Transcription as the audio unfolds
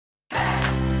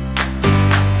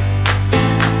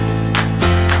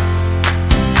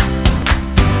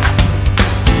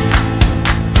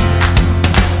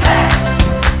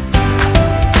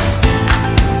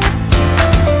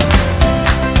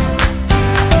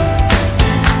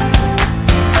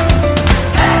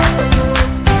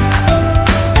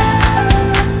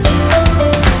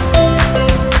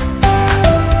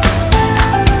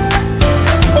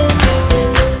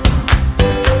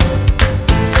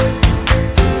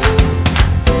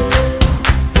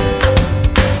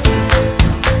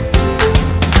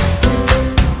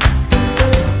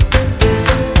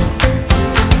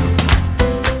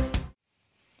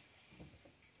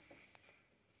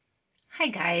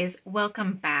guys,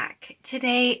 welcome back.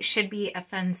 Today should be a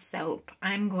fun soap.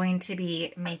 I'm going to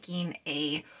be making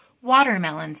a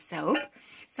watermelon soap.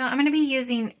 So I'm going to be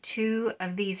using two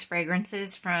of these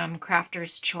fragrances from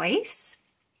Crafter's Choice.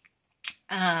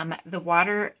 The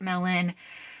watermelon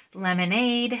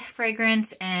lemonade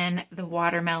fragrance and the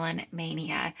watermelon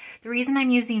mania. The reason I'm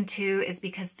using two is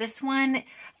because this one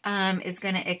is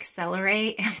going to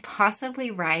accelerate and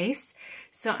possibly rice.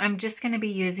 So I'm just going to be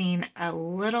using a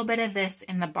little bit of this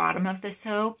in the bottom of the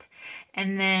soap.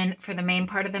 And then for the main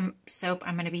part of the soap,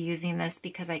 I'm going to be using this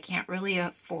because I can't really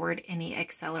afford any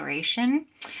acceleration.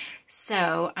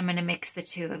 So I'm going to mix the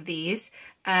two of these.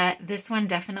 This one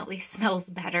definitely smells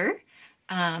better.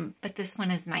 But this one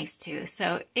is nice too,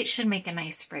 so it should make a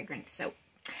nice fragrance soap.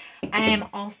 I am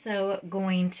also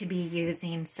going to be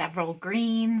using several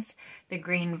greens, the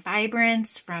Green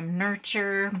Vibrance from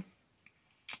Nurture,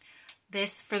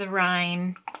 this for the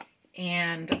rind,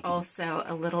 and also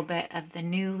a little bit of the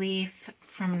New Leaf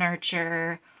from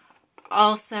Nurture,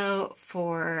 also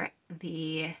for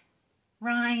the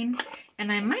rind.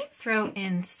 And I might throw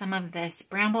in some of this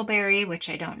Brambleberry, which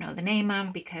I don't know the name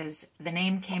of because the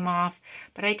name came off,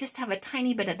 but I just have a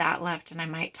tiny bit of that left and I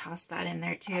might toss that in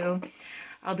there too.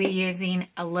 I'll be using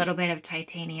a little bit of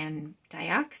titanium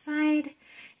dioxide,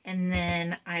 and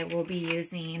then I will be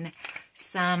using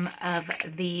some of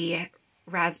the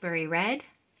raspberry red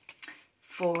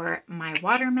for my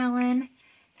watermelon.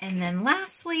 And then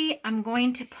lastly, I'm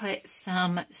going to put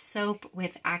some soap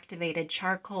with activated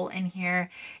charcoal in here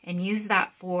and use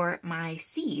that for my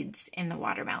seeds in the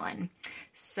watermelon.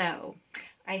 So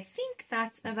I think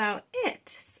that's about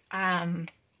it. I'm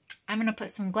going to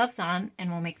put some gloves on and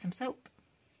we'll make some soap.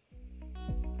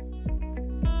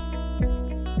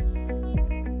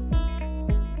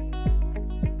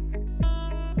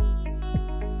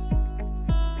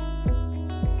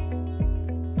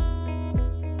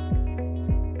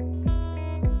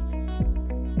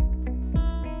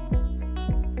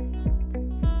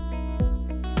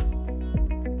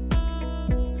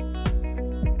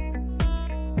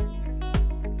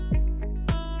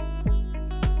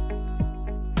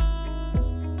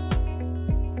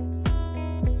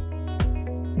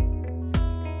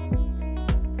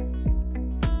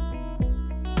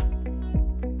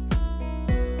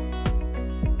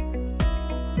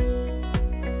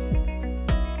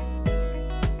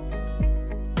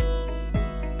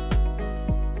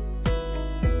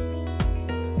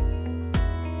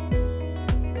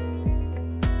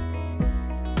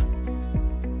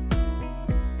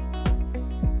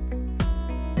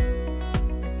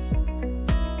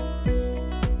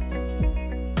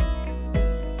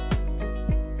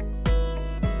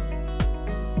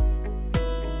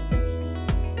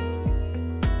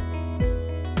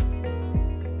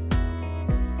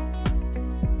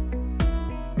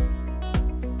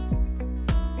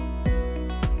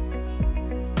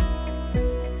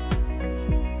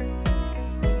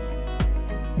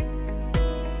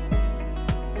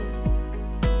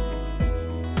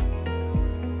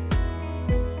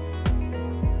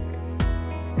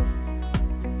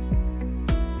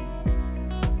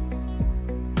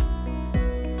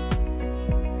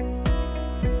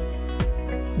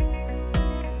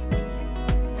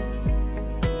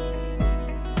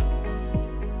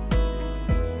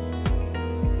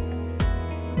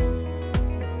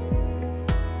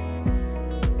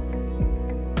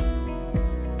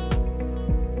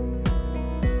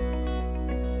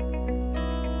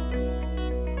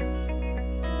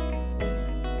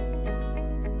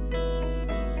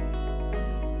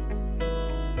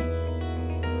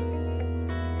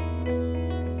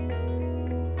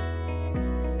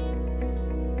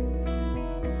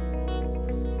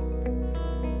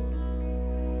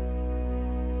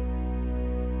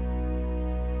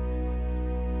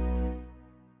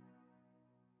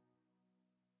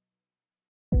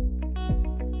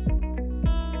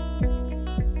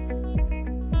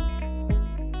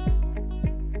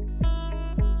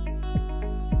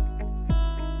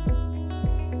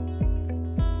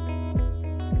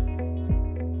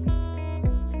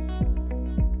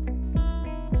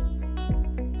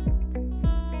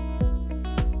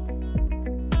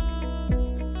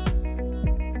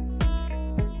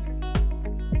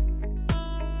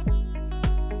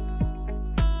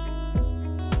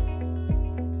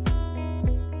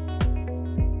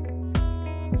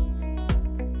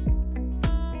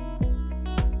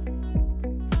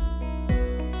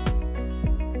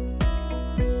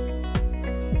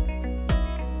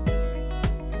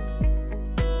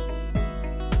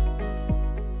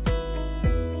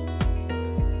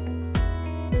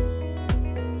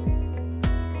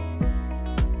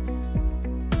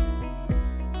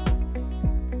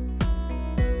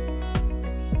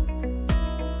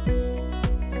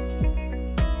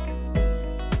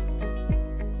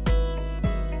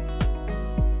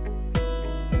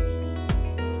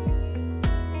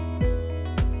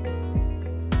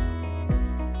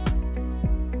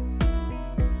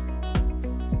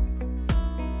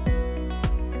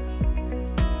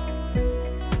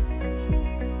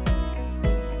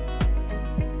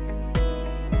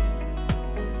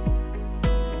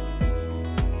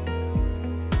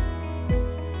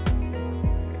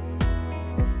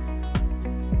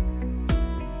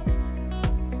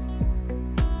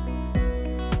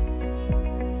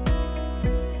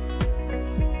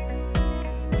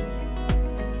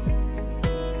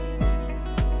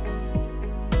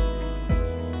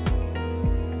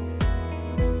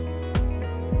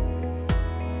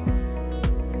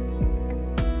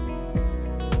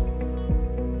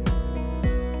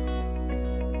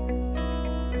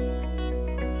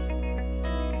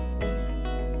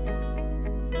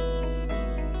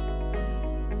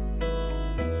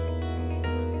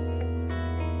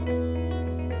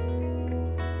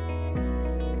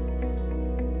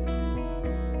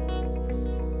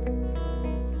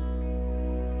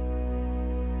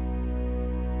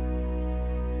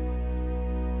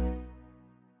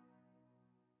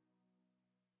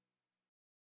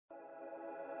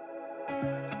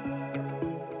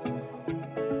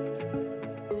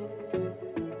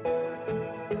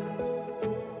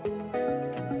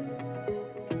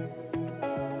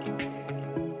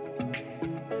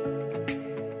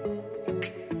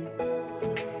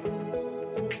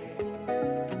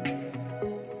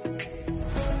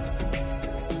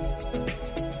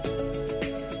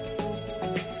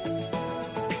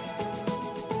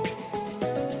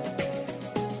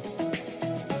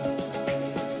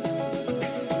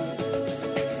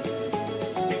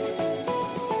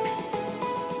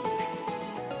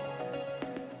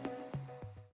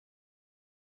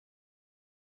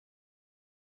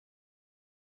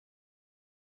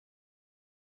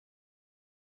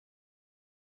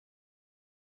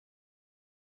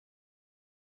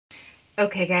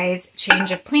 Okay guys,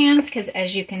 change of plans, because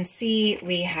as you can see,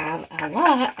 we have a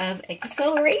lot of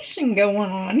acceleration going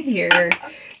on here.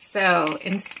 So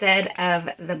instead of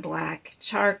the black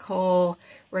charcoal,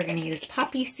 we're going to use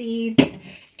poppy seeds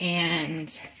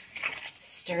and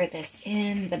stir this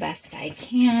in the best I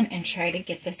can and try to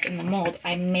get this in the mold.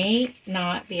 I may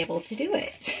not be able to do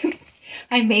it.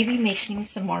 I may be making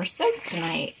some more soap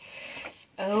tonight.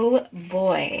 Oh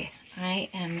boy, I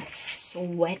am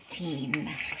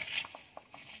sweating.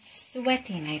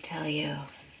 Sweating, I tell you.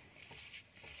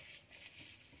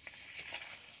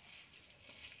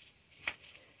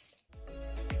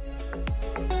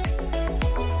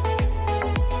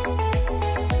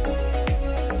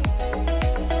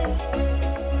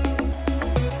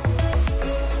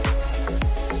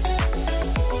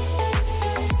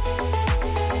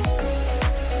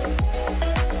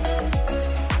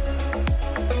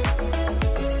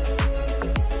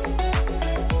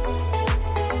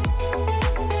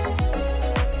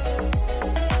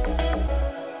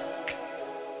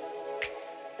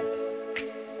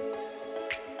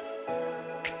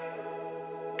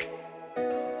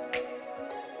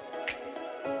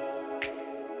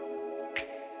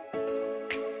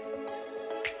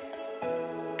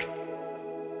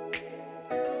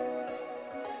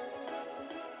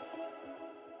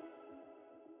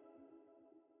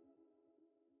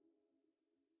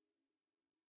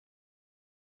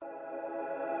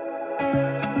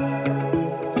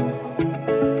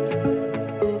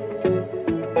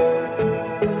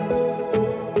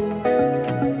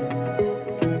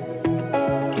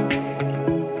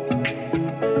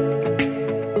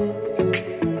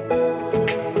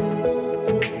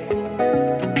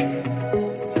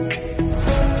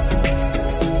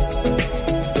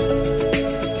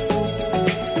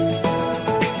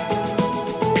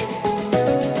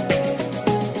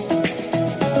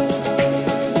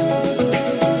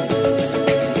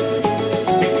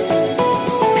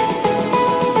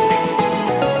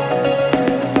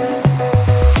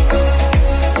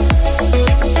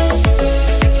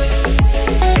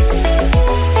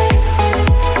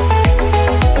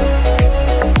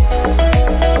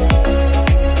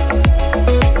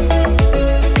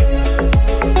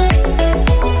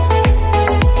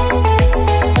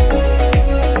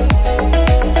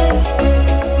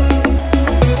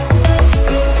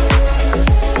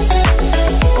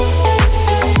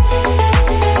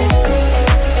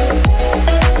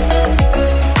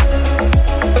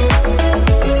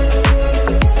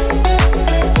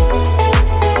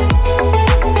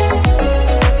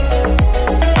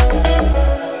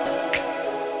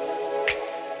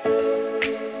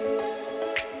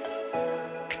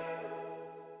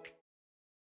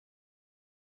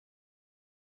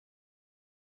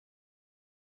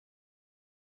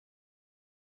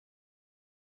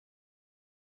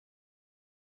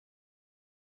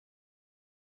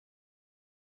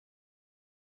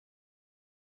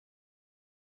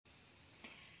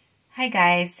 Hi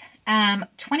guys,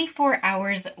 24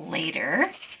 hours later,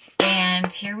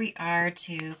 and here we are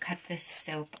to cut this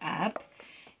soap up.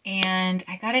 And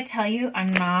I gotta tell you,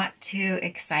 I'm not too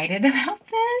excited about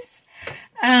this,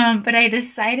 but I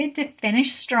decided to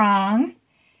finish strong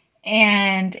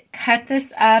and cut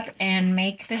this up and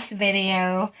make this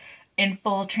video in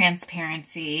full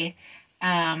transparency.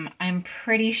 I'm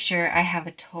pretty sure I have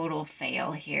a total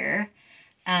fail here.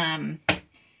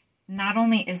 Not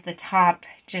only is the top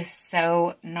just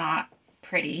so not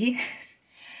pretty,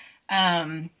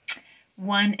 one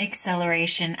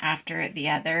acceleration after the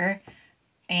other,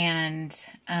 and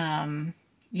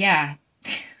yeah,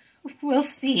 we'll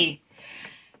see.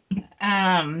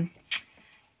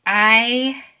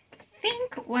 I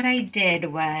think what I did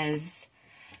was,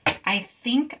 I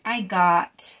think I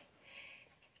got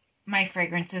my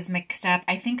fragrances mixed up.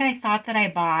 I think I thought that I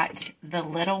bought the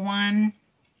little one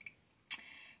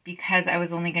because I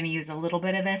was only going to use a little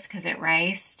bit of this because it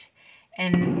riced.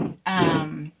 And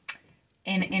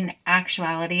in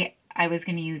actuality, I was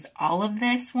going to use all of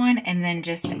this one and then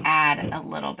just add a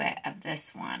little bit of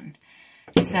this one.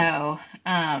 So,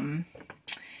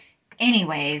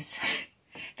 anyways,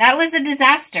 that was a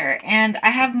disaster. And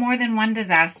I have more than one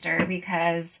disaster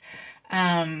because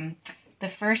the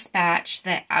first batch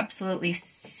that absolutely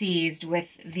seized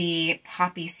with the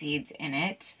poppy seeds in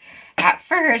it. At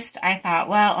first, I thought,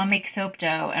 well, I'll make soap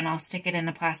dough and I'll stick it in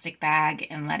a plastic bag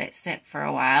and let it sit for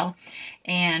a while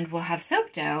and we'll have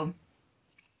soap dough.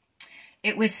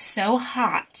 It was so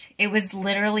hot. It was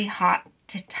literally hot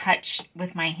to touch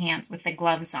with my hands with the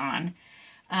gloves on.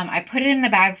 I put it in the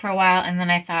bag for a while and then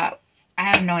I thought, I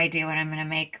have no idea what I'm going to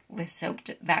make with soap,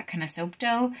 that kind of soap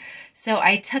dough. So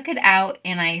I took it out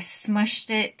and I smushed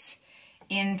it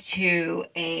into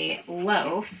a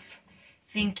loaf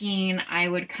thinking I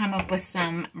would come up with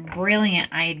some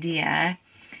brilliant idea.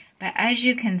 But as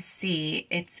you can see,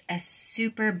 it's a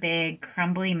super big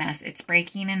crumbly mess. It's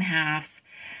breaking in half.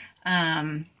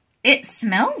 It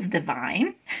smells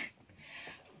divine,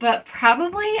 but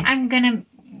probably I'm gonna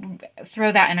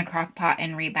throw that in a crock pot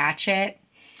and rebatch it.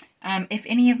 If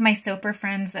any of my soaper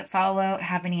friends that follow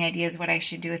have any ideas what I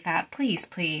should do with that, please,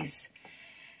 please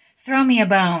throw me a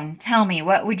bone. Tell me,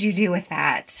 what would you do with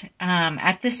that?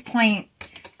 At this point,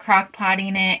 crock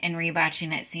potting it and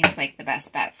rebatching it seems like the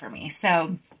best bet for me.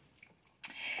 So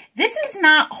this is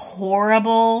not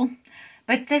horrible,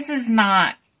 but this is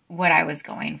not what I was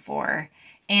going for.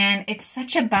 And it's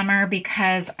such a bummer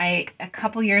because a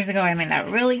couple years ago, I made that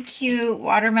really cute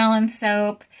watermelon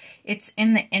soap. It's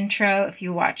in the intro. If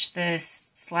you watch the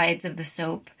slides of the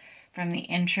soap from the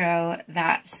intro,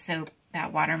 that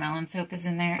watermelon soap is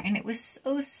in there. And it was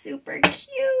so super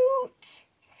cute.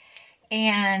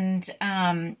 And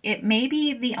it may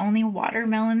be the only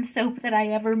watermelon soap that I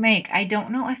ever make. I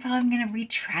don't know if I'm going to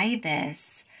retry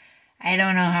this. I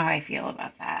don't know how I feel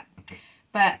about that.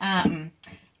 But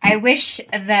I wish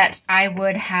that I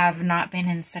would have not been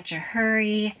in such a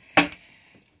hurry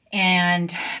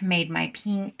and made my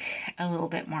pink a little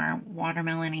bit more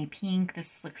watermelon-y pink.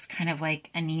 This looks kind of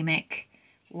like anemic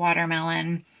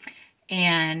watermelon.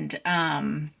 And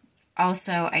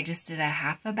also I just did a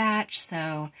half a batch,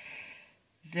 so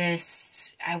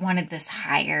I wanted this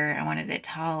higher, I wanted it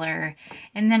taller,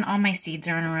 and then all my seeds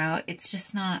are in a row.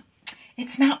 It's not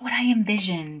what I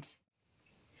envisioned.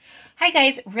 Hi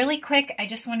guys, really quick, I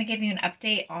just want to give you an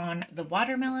update on the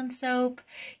watermelon soap.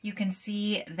 You can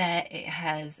see that it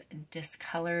has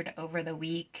discolored over the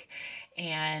week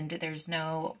and there's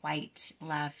no white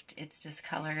left. It's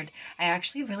discolored. I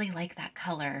actually really like that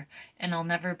color and I'll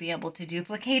never be able to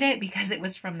duplicate it because it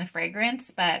was from the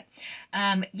fragrance. But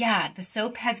yeah, the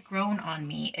soap has grown on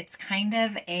me. It's kind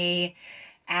of a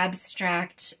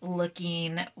abstract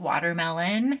looking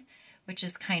watermelon, which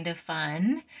is kind of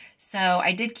fun. So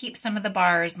I did keep some of the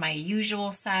bars my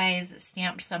usual size,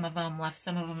 stamped some of them, left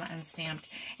some of them unstamped.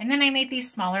 And then I made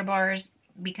these smaller bars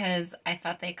because I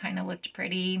thought they kind of looked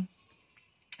pretty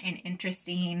and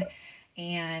interesting.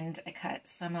 And I cut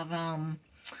some of them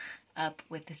up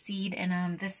with the seed in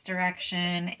them this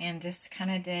direction and just kind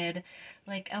of did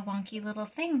like a wonky little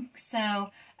thing.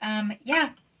 So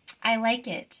yeah. I like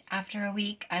it. After a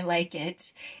week, I like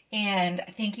it. And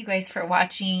thank you guys for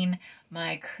watching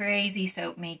my crazy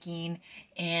soap making.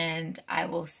 And I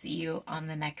will see you on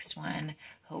the next one.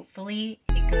 Hopefully,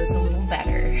 it goes a little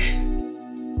better.